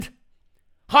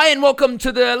Hi and welcome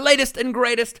to the latest and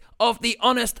greatest of the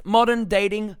Honest Modern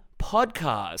Dating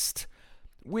podcast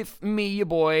with me, your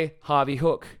boy, Harvey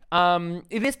Hook. In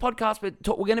this podcast, we're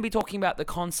going to be talking about the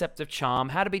concept of charm,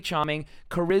 how to be charming,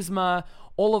 charisma,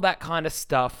 all of that kind of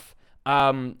stuff.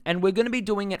 And we're going to be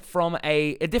doing it from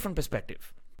a different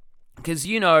perspective. Because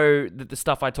you know that the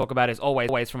stuff I talk about is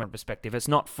always from a perspective. It's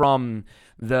not from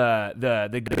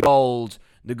the good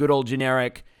old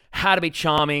generic how to be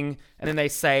charming, and then they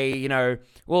say,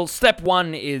 well, step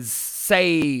one is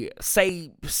say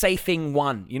thing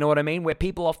one. You know what I mean? Where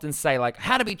people often say, like,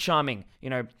 how to be charming,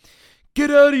 get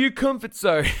out of your comfort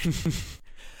zone.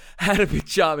 How to be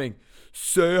charming,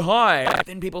 say hi.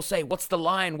 Then people say, what's the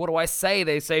line? What do I say?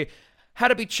 They say, how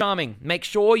to be charming, make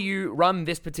sure you run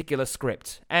this particular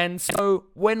script. And so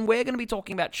when we're going to be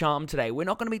talking about charm today, we're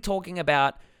not going to be talking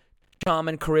about charm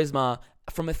and charisma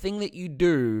from a thing that you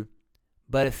do,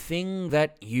 but a thing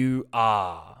that you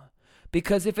are.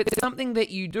 Because if it's something that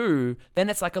you do, then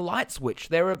it's like a light switch.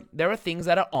 There are things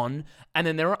that are on and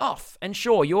then there are off. And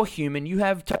sure, you're human. You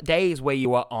have days where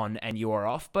you are on and you are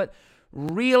off. But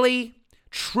really,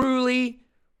 truly,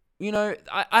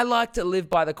 I like to live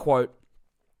by the quote,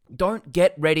 don't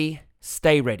get ready,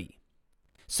 stay ready.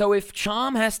 So if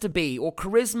charm has to be, or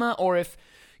charisma, or if,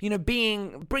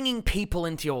 bringing people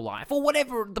into your life, or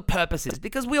whatever the purpose is,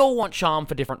 because we all want charm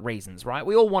for different reasons, right?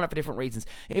 We all want it for different reasons.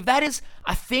 If that is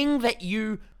a thing that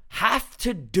you have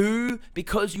to do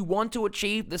because you want to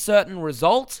achieve the certain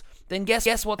result, then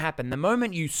guess what happened? The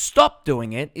moment you stop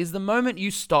doing it is the moment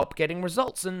you stop getting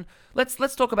results. And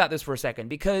let's talk about this for a second,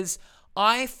 because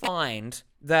I find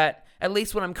that, at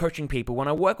least when I'm coaching people, when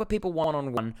I work with people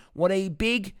one-on-one, what a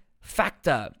big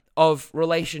factor of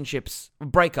relationships,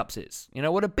 breakups is,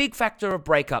 what a big factor of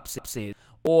breakups is,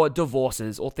 or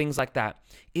divorces, or things like that,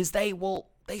 is they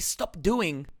stop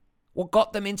doing what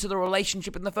got them into the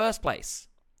relationship in the first place.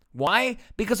 Why?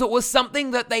 Because it was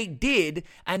something that they did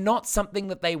and not something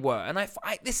that they were. And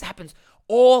this happens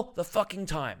all the fucking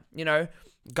time,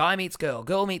 Guy meets girl,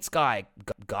 girl meets guy,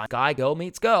 girl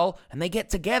meets girl, and they get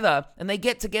together,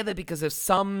 because of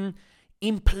some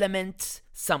implement,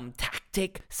 some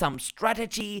tactic, some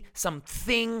strategy,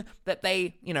 something that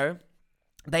they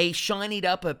shinied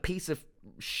up a piece of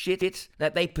shit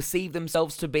that they perceive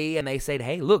themselves to be, and they said,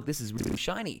 hey, look, this is really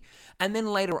shiny. And then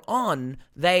later on,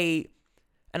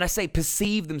 and I say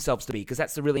perceive themselves to be, because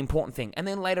that's the really important thing. And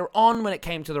then later on, when it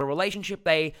came to the relationship,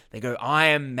 they go, I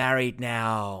am married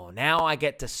now. Now I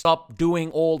get to stop doing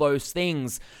all those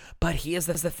things. But here's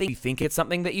the thing. You think it's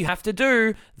something that you have to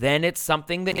do, then it's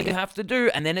something that you have to do,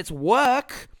 and then it's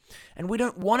work. And we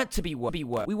don't want it to be work.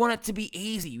 We want it to be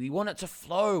easy. We want it to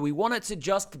flow. We want it to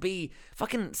just be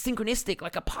fucking synchronistic,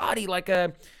 like a party, like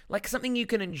something you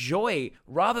can enjoy,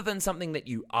 rather than something that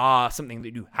you are, something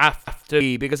that you have to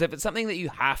be. Because if it's something that you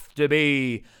have to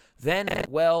be, then,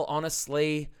 well,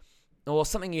 honestly, or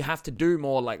something you have to do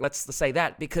more, like, let's say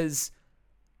that, because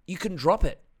you can drop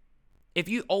it. If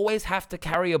you always have to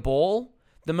carry a ball,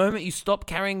 the moment you stop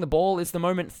carrying the ball is the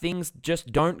moment things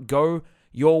just don't go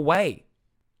your way.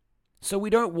 So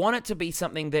we don't want it to be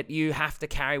something that you have to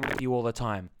carry with you all the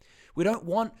time. We don't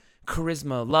want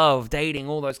charisma, love, dating,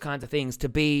 all those kinds of things to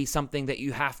be something that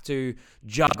you have to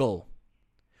juggle.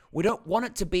 We don't want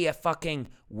it to be a fucking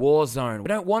war zone. We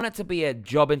don't want it to be a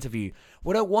job interview.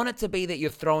 We don't want it to be that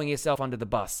you're throwing yourself under the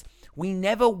bus. We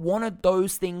never wanted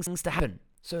those things to happen.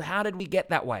 So how did we get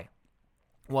that way?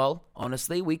 Well,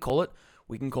 honestly, we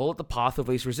can call it the path of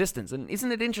least resistance. And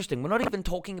isn't it interesting? We're not even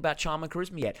talking about charm and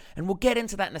charisma yet. And we'll get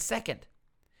into that in a second.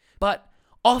 But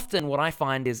often what I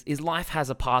find is life has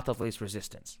a path of least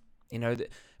resistance.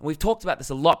 We've talked about this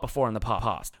a lot before in the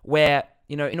past, where,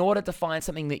 in order to find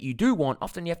something that you do want,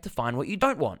 often you have to find what you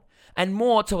don't want. And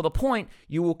more to the point,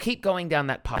 you will keep going down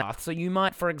that path. So you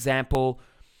might, for example,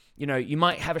 you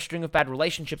might have a string of bad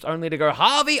relationships only to go,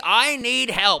 Harvey, I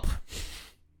need help.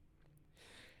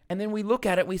 And then we look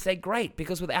at it, we say, great,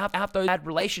 because without those bad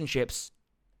relationships,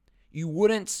 you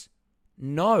wouldn't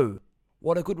know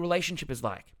what a good relationship is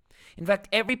like. In fact,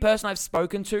 every person I've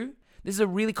spoken to, this is a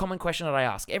really common question that I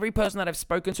ask. Every person that I've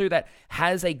spoken to that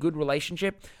has a good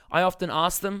relationship, I often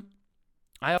ask them,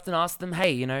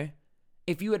 hey,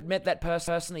 if you had met that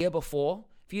person a year before,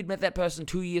 if you'd met that person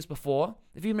 2 years before,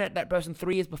 if you met that person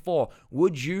 3 years before,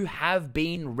 would you have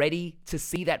been ready to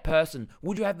see that person?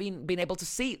 Would you have been able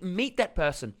to meet that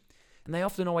person? And they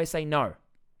often always say no.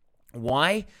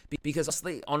 Why? Because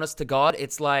honest to God,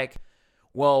 it's like,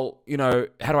 well,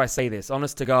 how do I say this?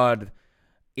 Honest to God,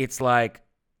 it's like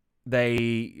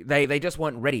they just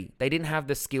weren't ready. They didn't have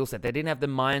the skill set. They didn't have the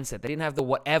mindset. They didn't have the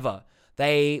whatever.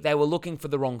 They were looking for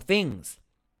the wrong things.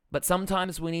 But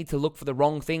sometimes we need to look for the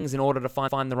wrong things in order to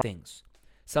find the right things.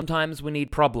 Sometimes we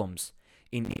need problems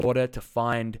in order to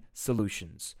find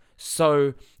solutions.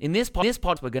 So in this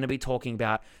pod, we're going to be talking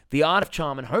about the art of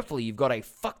charm, and hopefully you've got a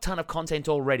fuck ton of content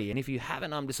already. And if you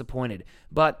haven't, I'm disappointed.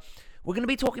 But we're going to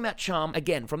be talking about charm,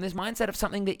 again, from this mindset of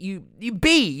something that you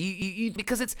be,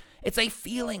 because it's a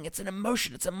feeling, it's an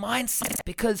emotion, it's a mindset,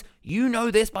 because you know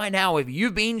this by now if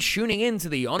you've been tuning into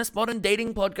the Honest Modern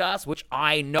Dating Podcast, which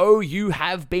I know you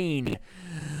have been.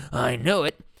 I know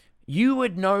it. You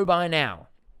would know by now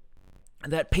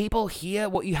that people hear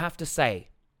what you have to say.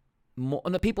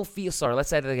 And that people feel, let's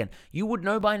say that again. You would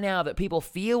know by now that people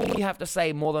feel what you have to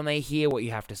say more than they hear what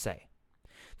you have to say.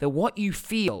 That what you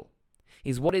feel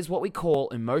is what we call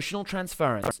emotional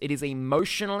transference. It is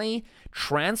emotionally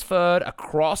transferred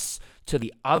across to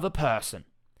the other person.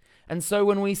 And so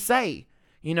when we say,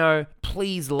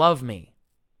 please love me,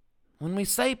 when we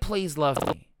say please love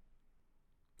me,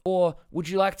 or would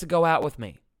you like to go out with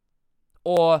me,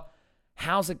 or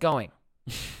how's it going?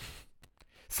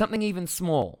 Something even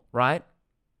small, right?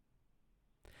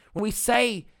 When we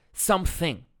say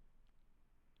something,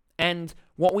 and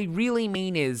what we really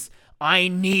mean is, I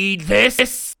need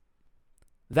this,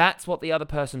 that's what the other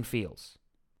person feels.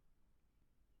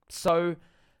 So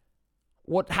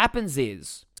what happens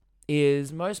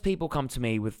is most people come to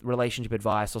me with relationship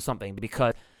advice or something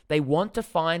because they want to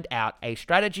find out a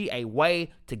strategy, a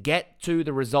way to get to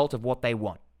the result of what they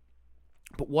want.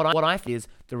 But what I feel is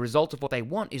the result of what they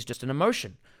want is just an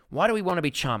emotion. Why do we want to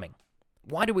be charming?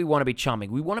 Why do we want to be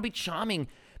charming? We want to be charming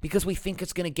because we think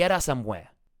it's going to get us somewhere.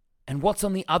 And what's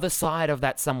on the other side of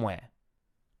that somewhere?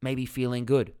 Maybe feeling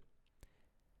good.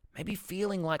 Maybe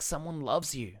feeling like someone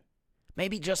loves you.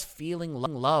 Maybe just feeling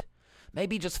love.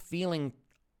 Maybe just feeling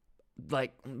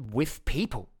like with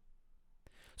people.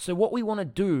 So what we want to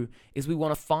do is we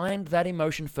want to find that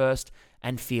emotion first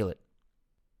and feel it.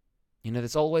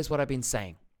 That's always what I've been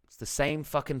saying. It's the same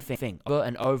fucking thing over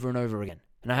and over and over again.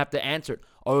 And I have to answer it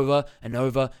over and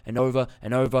over and over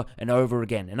and over and over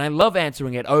again. And I love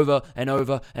answering it over and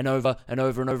over and over and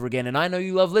over and over again. And I know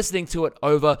you love listening to it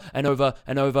over and over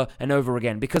and over and over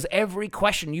again. Because every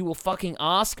question you will fucking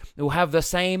ask will have the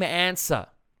same answer.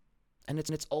 And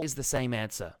it's always the same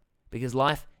answer. Because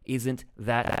life isn't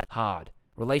that hard.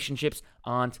 Relationships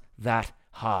aren't that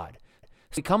hard.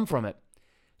 So we come from it.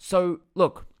 So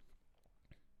look.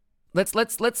 Let's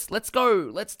go.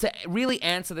 Let's to really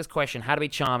answer this question, how to be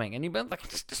charming. And you've been like,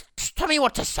 just tell me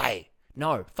what to say.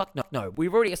 No, fuck no.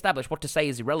 We've already established what to say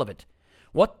is irrelevant.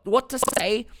 What to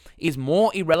say is more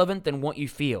irrelevant than what you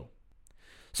feel.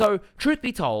 So, truth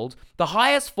be told, the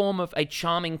highest form of a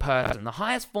charming person, the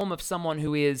highest form of someone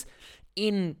who is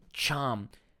in charm,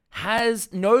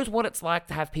 knows what it's like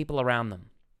to have people around them,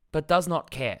 but does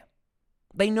not care.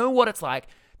 They know what it's like.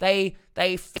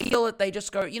 They feel it, they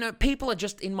just go, people are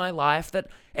just in my life that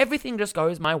everything just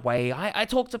goes my way. I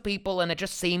talk to people and it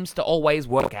just seems to always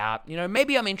work out.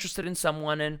 Maybe I'm interested in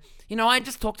someone and, I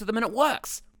just talk to them and it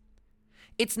works.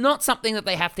 It's not something that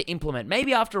they have to implement.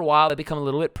 Maybe after a while they become a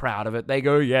little bit proud of it. They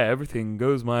go, yeah, everything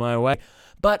goes my way.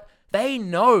 But they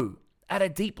know at a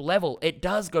deep level it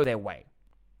does go their way.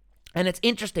 And it's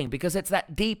interesting because it's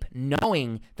that deep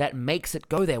knowing that makes it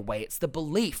go their way. It's the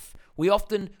belief. We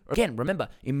often, again, remember,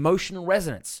 emotional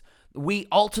resonance. We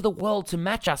alter the world to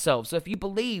match ourselves. So if you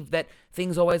believe that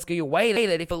things always go your way,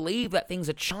 that if you believe that things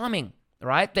are charming,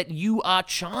 right, that you are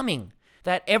charming,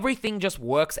 that everything just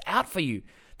works out for you,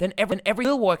 then everything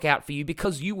will work out for you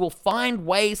because you will find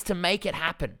ways to make it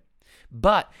happen.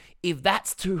 But if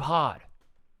that's too hard,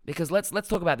 because let's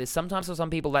talk about this. Sometimes for some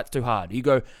people that's too hard. You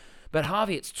go, but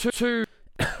Harvey, it's too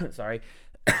sorry.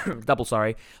 Double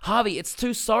sorry. Harvey, it's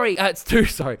too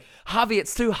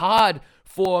hard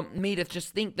for me to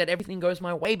just think that everything goes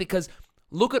my way because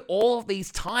look at all of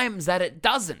these times that it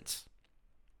doesn't.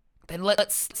 Then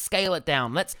let's scale it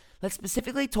down. Let's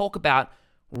specifically talk about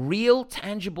real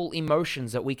tangible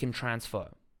emotions that we can transfer.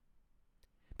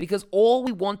 Because all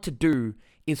we want to do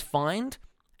is find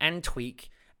and tweak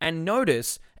and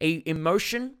notice a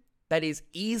emotion that is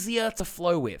easier to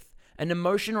flow with. An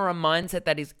emotion or a mindset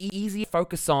that is easier to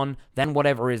focus on than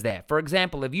whatever is there. For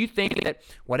example, if you think that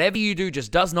whatever you do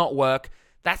just does not work,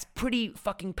 that's pretty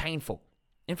fucking painful.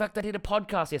 In fact, I did a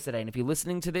podcast yesterday, and if you're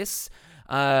listening to this,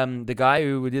 the guy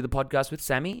who did the podcast with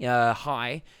Sammy,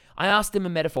 I asked him a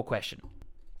metaphor question.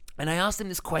 And I asked him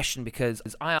this question because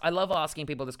I love asking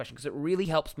people this question because it really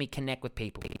helps me connect with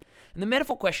people. And the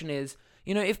metaphor question is,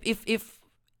 if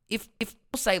people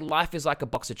say life is like a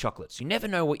box of chocolates, you never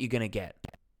know what you're going to get.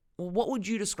 Well, what would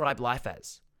you describe life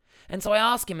as? And so I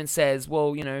ask him and says,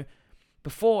 well,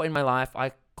 before in my life,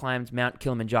 I climbed Mount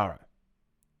Kilimanjaro.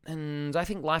 And I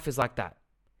think life is like that.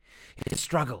 It's a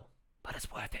struggle, but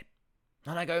it's worth it.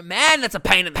 And I go, man, that's a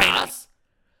pain in the ass.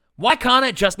 Why can't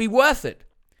it just be worth it?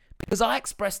 Because I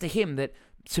expressed to him that,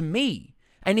 to me,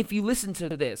 and if you listen to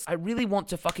this, I really want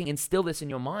to fucking instill this in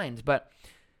your mind, but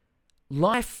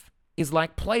life is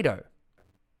like Play-Doh.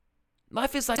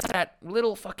 Life is like that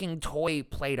little fucking toy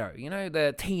Play-Doh. You know,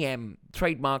 the TM,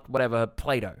 trademarked whatever,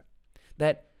 Play-Doh.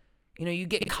 That, you know, you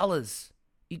get colors.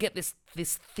 You get this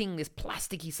thing, this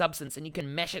plasticky substance, and you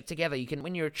can mesh it together. You can,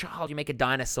 when you're a child, you make a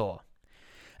dinosaur.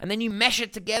 And then you mesh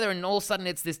it together, and all of a sudden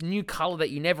it's this new color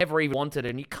that you never even wanted,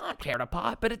 and you can't tear it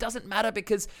apart, but it doesn't matter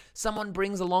because someone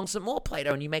brings along some more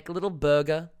Play-Doh, and you make a little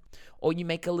burger, or you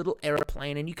make a little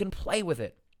airplane, and you can play with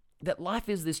it. That life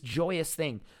is this joyous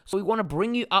thing. So we want to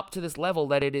bring you up to this level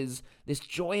that it is this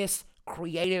joyous,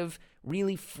 creative,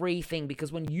 really free thing,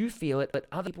 because when you feel it, but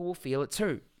other people will feel it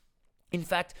too. In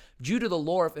fact, due to the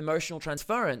law of emotional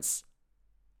transference,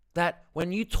 that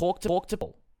when you talk to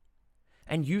people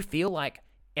and you feel like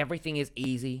everything is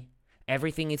easy,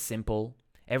 everything is simple,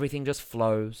 everything just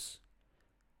flows,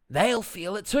 they'll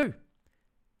feel it too.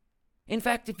 In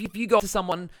fact, if you go to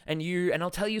someone and I'll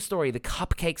tell you a story, the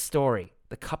cupcake story.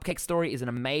 The cupcake story is an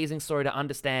amazing story to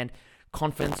understand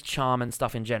confidence, charm, and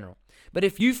stuff in general. But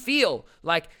if you feel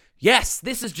like, yes,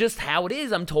 this is just how it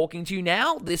is, I'm talking to you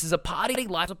now, this is a party,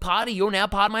 life's a party, you're now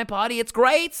part of my party, it's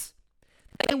great.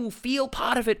 They will feel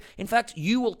part of it. In fact,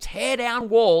 you will tear down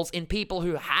walls in people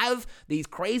who have these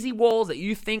crazy walls that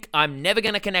you think, I'm never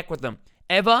going to connect with them.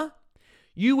 Ever?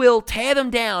 You will tear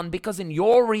them down because in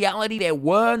your reality, there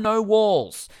were no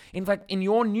walls. In fact, in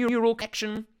your neural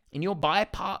connection, in your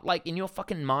bipart, like in your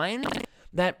fucking mind,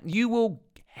 that you will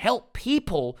help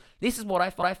people. This is what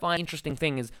I find interesting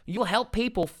thing is you'll help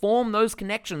people form those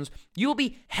connections. You'll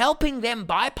be helping them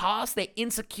bypass their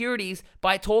insecurities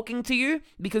by talking to you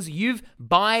because you've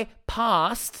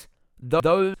bypassed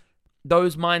those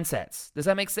mindsets. Does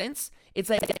that make sense? It's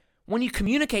like when you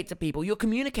communicate to people, you're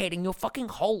communicating your fucking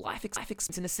whole life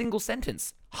experience in a single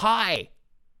sentence. Hi.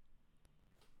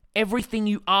 Everything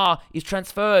you are is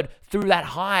transferred through that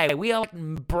hi. We are like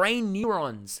brain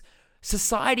neurons.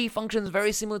 Society functions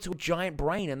very similar to a giant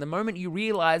brain, and the moment you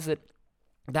realize that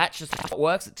that's just how it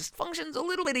works, it just functions a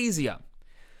little bit easier.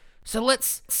 So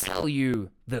let's tell you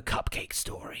the cupcake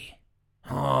story.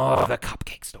 Oh, the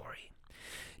cupcake story.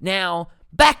 Now,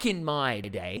 back in my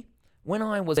day, when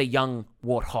I was a young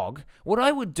warthog, what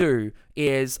I would do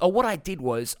is, or what I did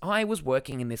was, I was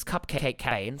working in this cupcake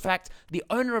cafe. In fact, the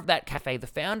owner of that cafe, the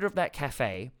founder of that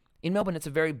cafe, in Melbourne, it's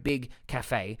a very big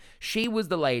cafe. She was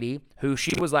the lady who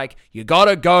she was like, you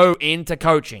gotta go into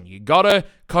coaching. You gotta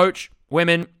coach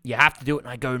women. You have to do it.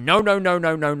 And I go, no.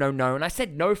 And I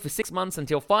said no for 6 months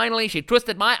until finally she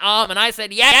twisted my arm and I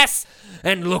said yes.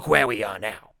 And look where we are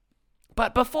now.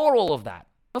 But before all of that,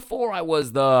 before I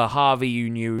was the Harvey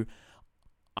you knew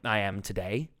I am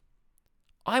today,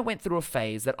 I went through a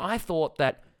phase that I thought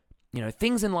that,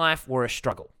 things in life were a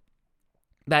struggle.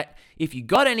 That if you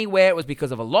got anywhere, it was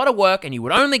because of a lot of work and you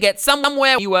would only get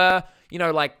somewhere you were,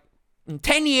 like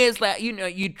 10 years,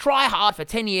 you'd try hard for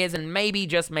 10 years and maybe,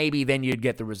 just maybe, then you'd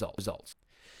get the results.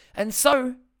 And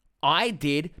so I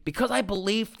did, because I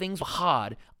believed things were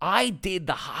hard, I did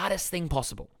the hardest thing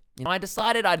possible. I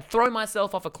decided I'd throw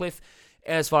myself off a cliff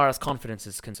as far as confidence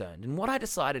is concerned. And what I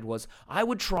decided was I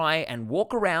would try and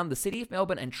walk around the city of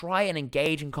Melbourne and try and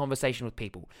engage in conversation with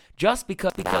people, just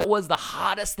because that was the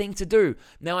hardest thing to do.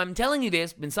 Now, I'm telling you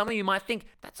this, and some of you might think,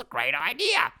 that's a great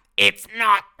idea. It's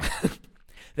not.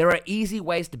 There are easy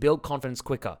ways to build confidence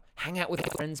quicker. Hang out with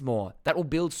your friends more. That will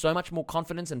build so much more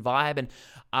confidence and vibe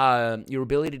and your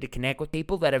ability to connect with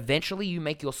people that eventually you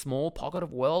make your small pocket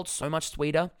of world so much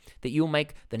sweeter that you'll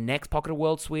make the next pocket of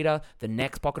world sweeter, the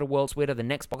next pocket of world sweeter, the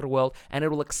next pocket of world, and it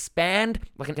will expand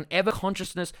like an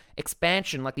ever-consciousness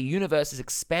expansion, like the universe is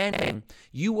expanding.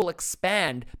 You will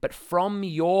expand, but from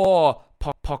your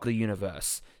pocket of the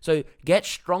universe. So get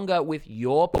stronger with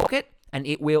your pocket, and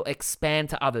it will expand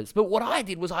to others. But what I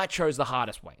did was I chose the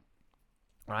hardest way,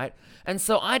 right? And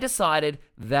so I decided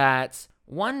that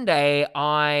one day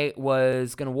I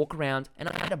was going to walk around and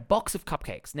I had a box of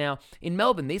cupcakes. Now, in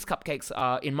Melbourne, these cupcakes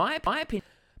are, in my opinion,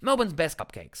 Melbourne's best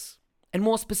cupcakes. And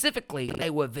more specifically, they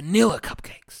were vanilla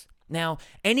cupcakes. Now,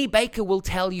 any baker will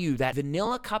tell you that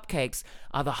vanilla cupcakes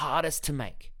are the hardest to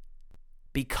make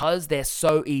because they're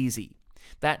so easy.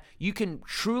 That you can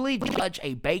truly judge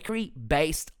a bakery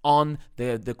based on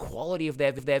the quality of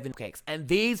their vanilla cakes. And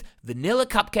these vanilla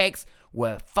cupcakes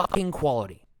were fucking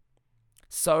quality.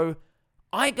 So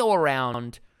I go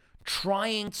around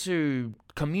trying to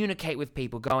communicate with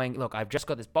people, going, look, I've just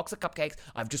got this box of cupcakes.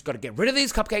 I've just got to get rid of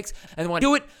these cupcakes. And when I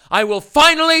do it, I will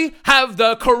finally have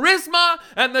the charisma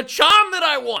and the charm that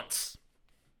I want.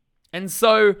 And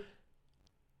so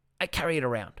I carry it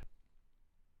around.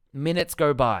 Minutes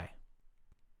go by.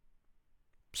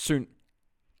 Soon,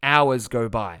 hours go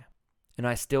by. And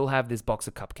I still have this box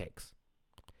of cupcakes.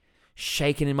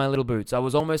 Shaking in my little boots. I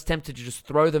was almost tempted to just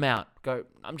throw them out.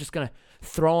 I'm just going to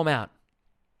throw them out.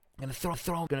 I'm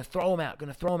going to throw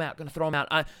them out.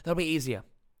 That'll be easier.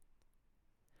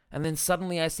 And then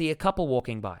suddenly I see a couple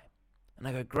walking by. And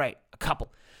I go, great, a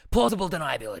couple. Plausible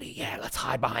deniability. Yeah, let's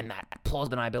hide behind that.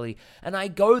 Plausible deniability. And I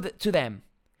go to them.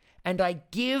 And I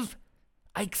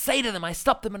say to them, I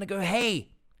stop them and I go, hey,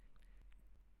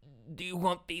 do you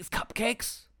want these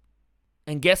cupcakes?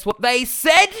 And guess what they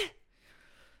said?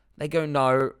 They go,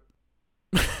 no.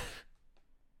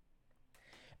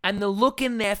 And the look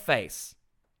in their face,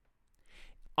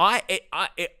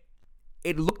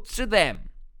 it looked to them,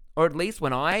 or at least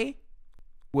when I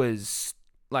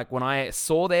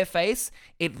saw their face,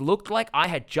 it looked like I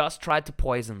had just tried to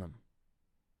poison them.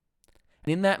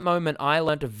 And in that moment, I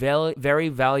learned a very, very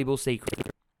valuable secret.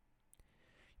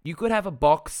 You could have a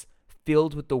box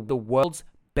filled with the world's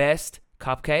best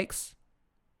cupcakes,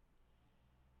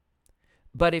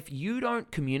 but if you don't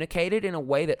communicate it in a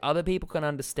way that other people can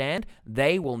understand,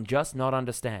 they will just not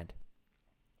understand.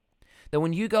 That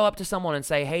when you go up to someone and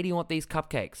say, hey, do you want these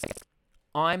cupcakes?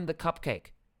 I'm the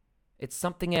cupcake. It's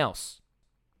something else.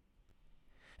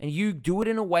 And you do it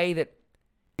in a way that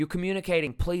you're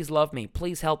communicating, please love me,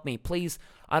 please help me, please,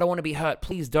 I don't want to be hurt,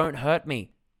 please don't hurt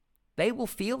me. They will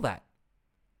feel that.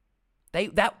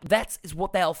 That is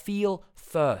what they'll feel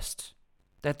first.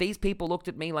 That these people looked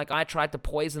at me like I tried to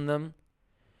poison them.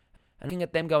 And looking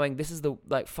at them going, this is the,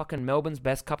 fucking Melbourne's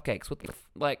best cupcakes.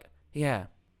 Yeah.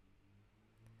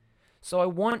 So I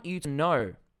want you to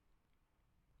know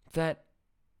that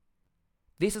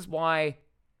this is why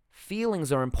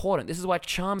feelings are important. This is why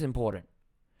charm is important.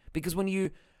 Because when you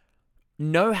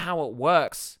know how it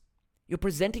works, you're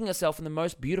presenting yourself in the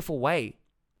most beautiful way.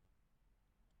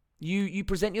 You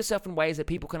present yourself in ways that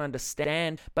people can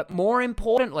understand, but more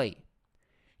importantly,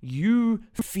 you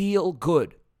feel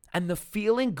good. And the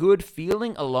feeling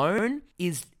alone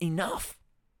is enough.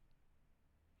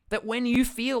 That when you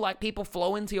feel like people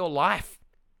flow into your life,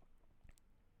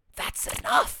 that's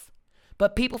enough.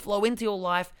 But people flow into your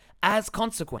life as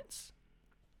consequence.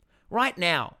 Right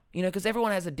now, because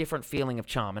everyone has a different feeling of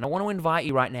charm. And I want to invite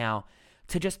you right now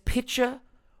to just picture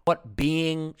what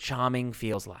being charming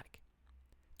feels like.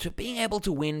 To being able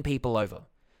to win people over.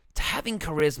 To having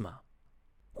charisma.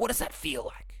 What does that feel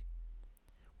like?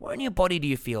 Where in your body do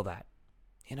you feel that?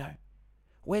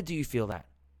 Where do you feel that?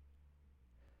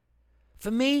 For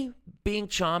me, being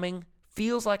charming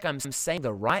feels like I'm saying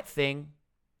the right thing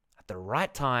at the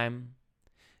right time,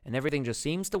 and everything just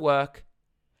seems to work.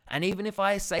 And even if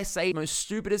I say the most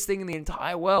stupidest thing in the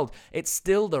entire world, it's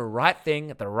still the right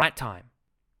thing at the right time.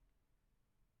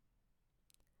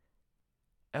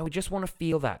 And we just want to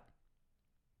feel that.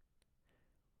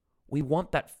 We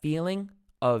want that feeling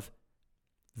of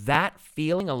that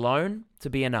feeling alone to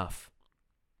be enough.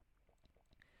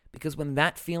 Because when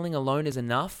that feeling alone is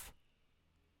enough,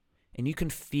 and you can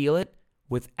feel it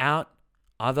without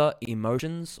other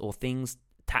emotions or things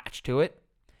attached to it,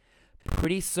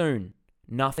 pretty soon,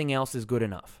 nothing else is good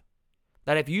enough.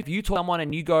 That if you talk to someone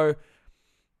and you go,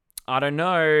 I don't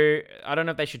know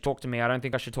if they should talk to me, I don't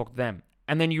think I should talk to them.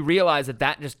 And then you realize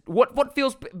that just, what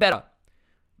feels better?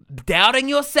 Doubting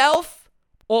yourself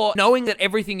or knowing that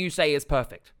everything you say is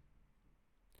perfect?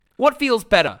 What feels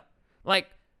better?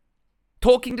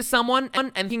 Talking to someone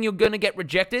and thinking you're going to get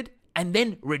rejected and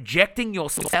then rejecting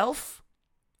yourself?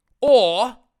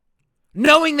 Or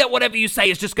knowing that whatever you say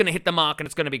is just going to hit the mark and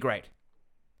it's going to be great?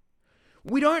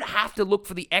 We don't have to look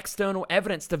for the external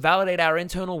evidence to validate our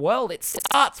internal world. It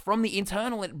starts from the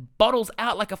internal. It bottles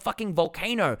out like a fucking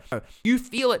volcano. You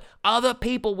feel it. Other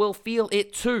people will feel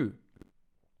it too.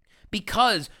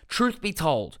 Because, truth be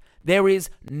told, there is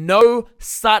no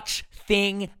such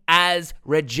thing as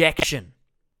rejection.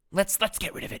 Let's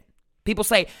get rid of it. People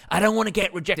say, I don't want to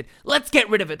get rejected. Let's get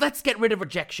rid of it. Let's get rid of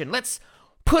rejection. Let's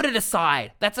put it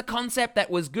aside. That's a concept that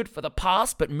was good for the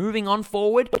past, but moving on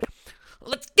forward,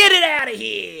 let's get it out of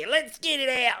here. Let's get it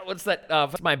out. What's that?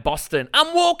 That's my Boston.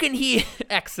 I'm walking here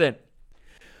accent.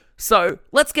 So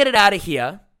let's get it out of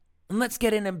here and let's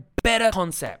get in a better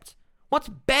concept. What's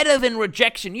better than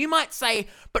rejection? You might say,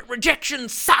 but rejection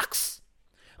sucks.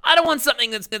 I don't want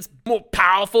something that's more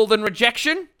powerful than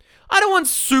rejection. I don't want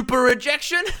super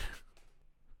rejection.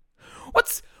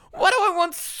 Why do I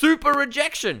want super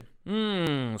rejection?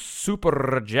 Super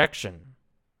rejection.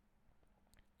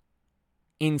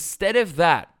 Instead of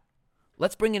that,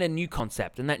 let's bring in a new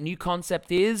concept, and that new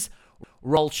concept is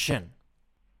repulsion.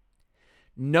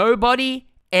 Nobody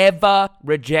ever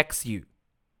rejects you.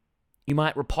 You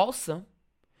might repulse them.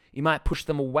 You might push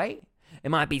them away. It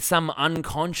might be some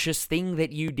unconscious thing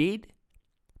that you did.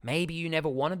 Maybe you never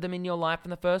wanted them in your life in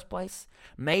the first place.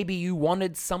 Maybe you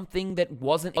wanted something that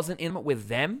wasn't in it with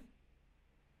them.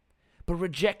 But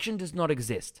rejection does not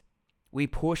exist. We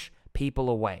push people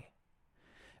away.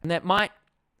 And that might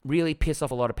really piss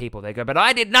off a lot of people. They go, but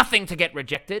I did nothing to get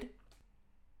rejected.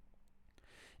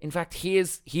 In fact,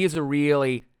 here's a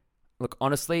really, look,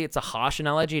 honestly, it's a harsh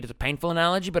analogy. It's a painful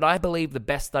analogy, but I believe the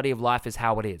best study of life is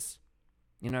how it is.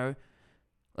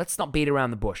 Let's not beat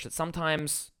around the bush. That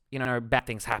sometimes, bad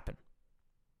things happen.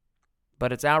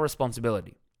 But it's our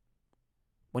responsibility.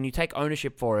 When you take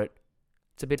ownership for it,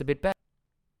 it's a bit better.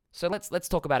 So let's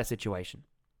talk about a situation.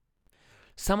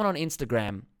 Someone on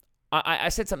Instagram, I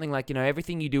said something like,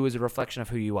 everything you do is a reflection of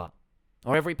who you are.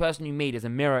 Or every person you meet is a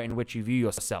mirror in which you view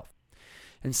yourself.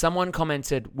 And someone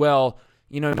commented, well,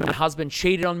 my husband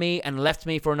cheated on me and left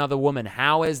me for another woman.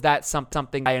 How is that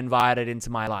something I invited into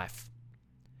my life?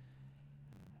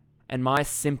 And my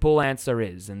simple answer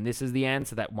is, and this is the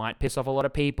answer that might piss off a lot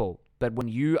of people, but when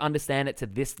you understand it to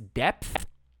this depth,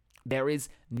 there is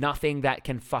nothing that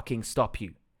can fucking stop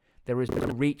you. There is no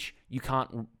reach you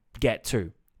can't get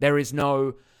to. There is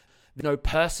no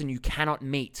person you cannot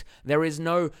meet. There is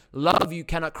no love you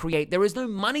cannot create. There is no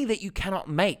money that you cannot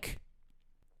make.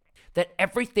 That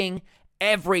everything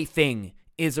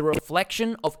is a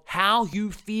reflection of how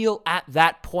you feel at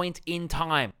that point in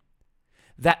time.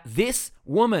 That this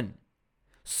woman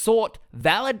sought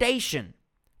validation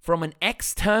from an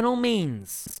external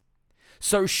means.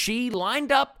 So she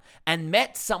lined up and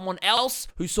met someone else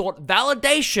who sought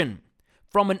validation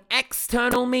from an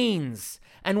external means.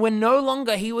 And when no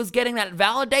longer he was getting that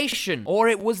validation, or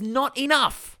it was not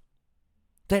enough,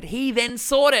 that he then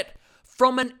sought it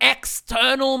from an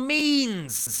external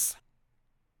means.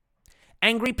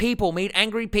 Angry people meet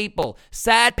angry people.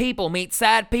 Sad people meet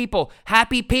sad people.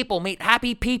 Happy people meet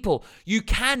happy people. You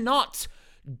cannot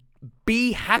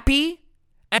be happy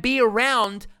and be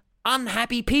around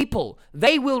unhappy people.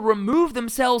 They will remove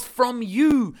themselves from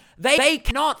you. They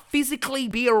cannot physically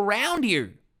be around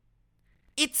you.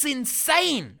 It's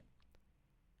insane.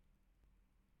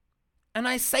 And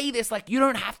I say this like, you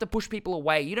don't have to push people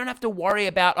away. You don't have to worry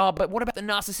about, but what about the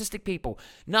narcissistic people?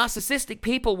 Narcissistic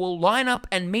people will line up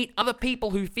and meet other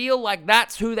people who feel like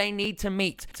that's who they need to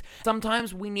meet.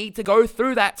 Sometimes we need to go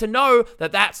through that to know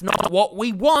that that's not what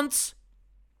we want.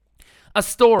 A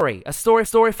story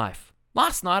of life.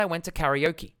 Last night I went to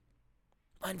karaoke.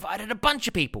 I invited a bunch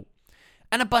of people.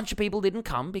 And a bunch of people didn't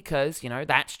come because,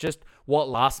 that's just what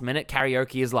last minute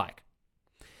karaoke is like.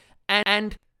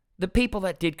 And the people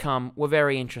that did come were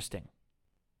very interesting.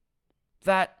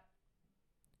 That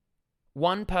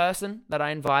one person that I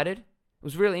invited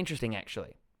was really interesting,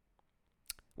 actually.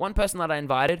 One person that I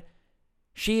invited,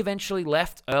 she eventually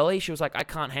left early. She was like, I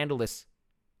can't handle this.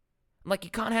 I'm like,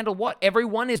 you can't handle what?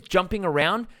 Everyone is jumping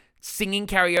around, singing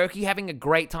karaoke, having a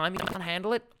great time. You can't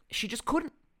handle it? She just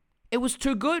couldn't. It was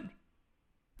too good.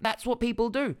 That's what people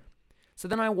do. So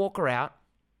then I walk her out,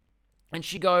 and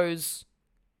she goes,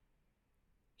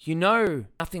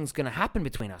 nothing's going to happen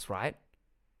between us, right?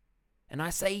 And I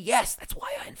say, yes, that's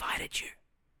why I invited you.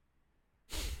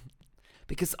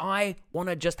 Because I want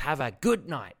to just have a good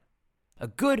night. A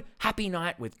good, happy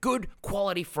night with good,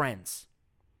 quality friends.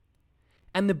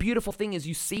 And the beautiful thing is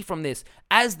you see from this,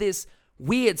 as this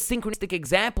weird synchronistic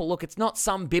example, look, it's not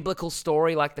some biblical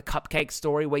story like the cupcake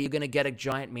story where you're going to get a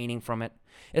giant meaning from it.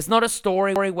 It's not a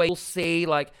story where you'll see,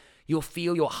 you'll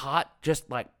feel your heart just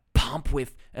pump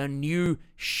with a new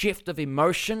shift of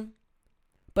emotion.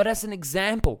 But as an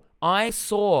example, I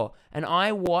saw and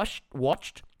I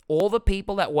watched all the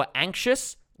people that were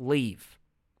anxious leave.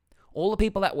 All the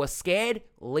people that were scared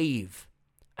leave.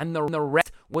 And the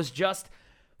rest was just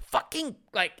fucking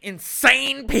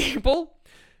insane people.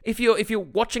 If you're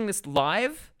watching this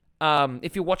live,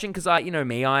 if you're watching, because I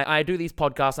do these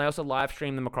podcasts, and I also live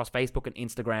stream them across Facebook and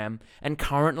Instagram. And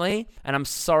currently, and I'm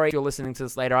sorry if you're listening to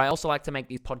this later, I also like to make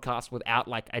these podcasts without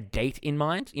a date in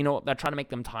mind. They're trying to make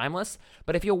them timeless.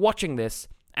 But if you're watching this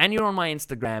and you're on my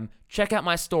Instagram, check out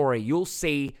my story. You'll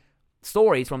see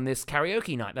stories from this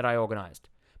karaoke night that I organized.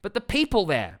 But the people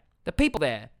there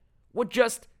were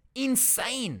just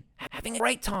insane, having a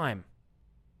great time.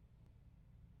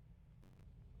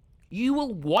 You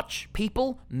will watch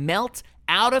people melt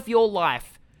out of your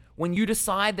life when you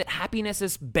decide that happiness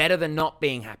is better than not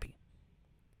being happy.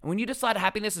 And when you decide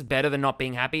happiness is better than not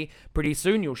being happy, pretty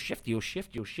soon you'll be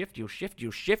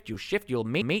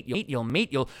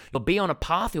on a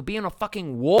path, you'll be on a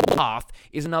fucking warpath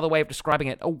is another way of describing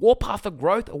it. A warpath of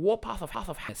growth, a warpath of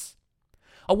happiness.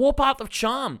 A warpath of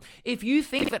charm. If you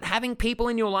think that having people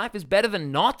in your life is better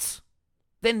than not,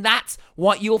 then that's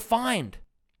what you'll find.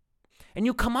 And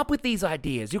you'll come up with these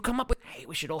ideas. You'll come up with, hey,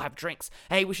 we should all have drinks.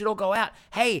 Hey, we should all go out.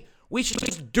 Hey, we should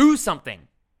just do something.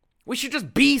 We should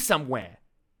just be somewhere.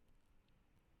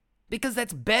 Because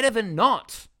that's better than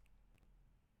not.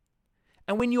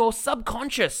 And when your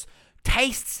subconscious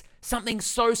tastes something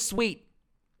so sweet,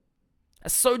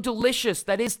 so delicious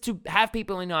that is to have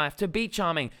people in your life, to be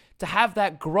charming, to have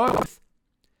that growth,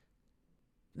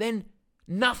 then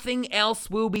nothing else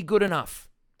will be good enough.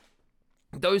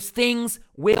 Those things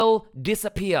will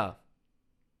disappear.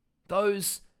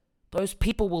 Those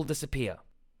people will disappear.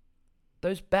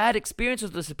 Those bad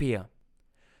experiences will disappear.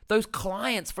 Those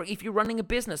clients, for if you're running a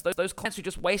business, those clients who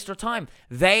just waste your time,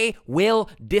 they will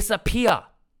disappear.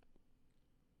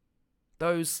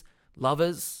 Those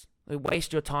lovers who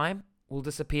waste your time will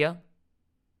disappear.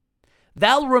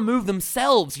 They'll remove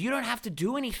themselves. You don't have to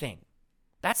do anything.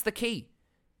 That's the key.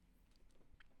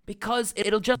 Because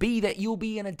it'll just be that you'll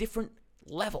be in a different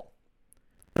level.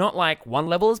 Not like one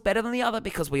level is better than the other,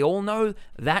 because we all know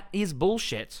that is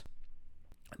bullshit.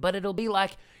 But it'll be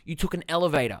like you took an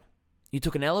elevator.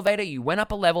 You went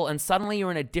up a level, and suddenly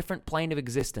you're in a different plane of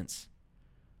existence.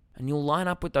 And you'll line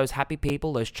up with those happy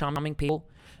people, those charming people,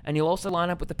 and you'll also line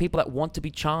up with the people that want to be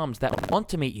charmed, that want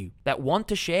to meet you, that want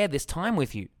to share this time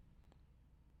with you.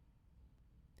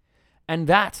 And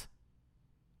that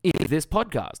is this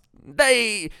podcast.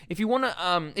 If you want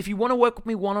to work with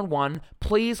me one-on-one,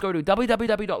 please go to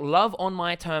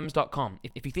www.loveonmyterms.com.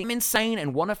 If you think I'm insane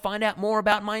and want to find out more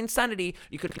about my insanity,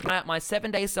 you could try out my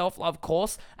 7-day self-love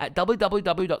course at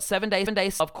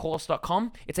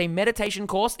www.7daysselfcourse.com. It's a meditation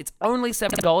course. It's only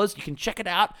 $7. You can check it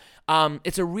out.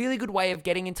 It's a really good way of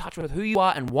getting in touch with who you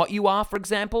are and what you are, for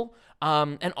example.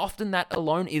 And often that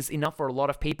alone is enough for a lot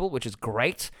of people, which is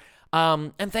great.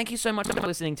 And thank you so much for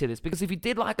listening to this, because if you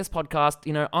did like this podcast,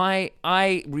 I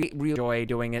really enjoy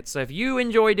doing it. So if you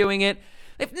enjoy doing it,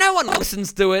 if no one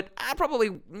listens to it,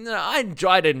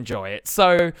 I'd enjoy it.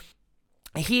 So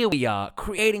here we are,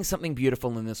 creating something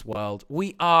beautiful in this world.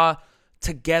 We are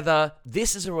together.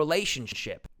 This is a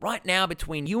relationship. Right now,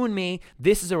 between you and me,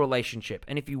 this is a relationship.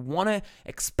 And if you want to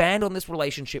expand on this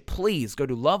relationship, please go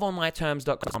to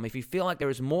loveonmyterms.com. If you feel like there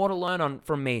is more to learn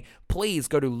from me, please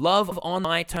go to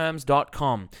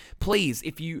loveonmyterms.com. Please,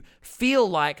 if you feel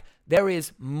like there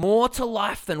is more to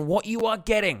life than what you are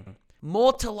getting,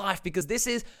 more to life, because this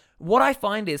is what I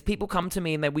find is people come to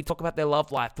me and we talk about their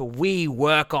love life, but we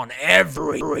work on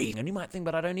everything. And you might think,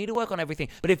 but I don't need to work on everything.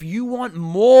 But if you want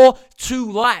more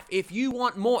to life, if you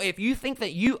want more, if you think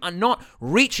that you are not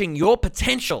reaching your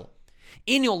potential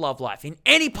in your love life, in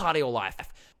any part of your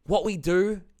life, what we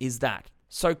do is that.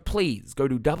 So please go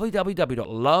to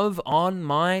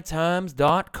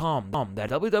www.loveonmyterms.com.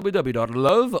 That's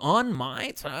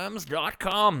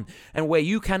www.loveonmyterms.com, and where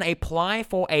you can apply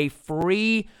for a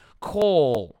free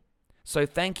call. So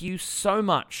thank you so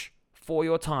much for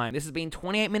your time. This has been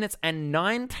 28 minutes and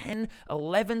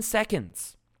 11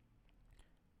 seconds.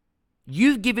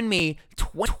 You've given me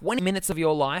 20 minutes of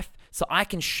your life so I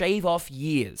can shave off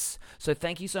years. So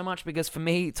thank you so much, because for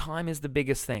me, time is the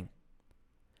biggest thing.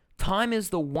 Time is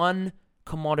the one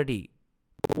commodity,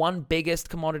 one biggest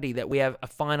commodity that we have a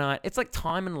finite. It's like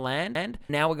time and land. And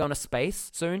now we're going to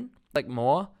space soon, like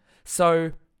more.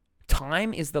 So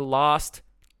time is the last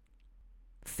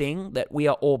thing that we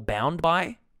are all bound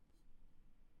by.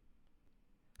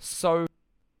 So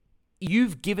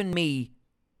you've given me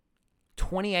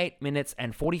 28 minutes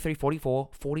and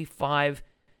 45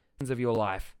 of your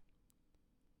life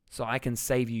so I can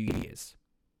save you years.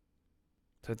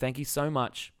 So thank you so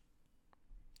much,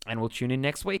 and we'll tune in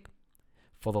next week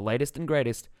for the latest and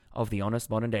greatest of the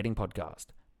Honest Modern Dating Podcast.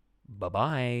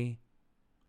 Bye-bye.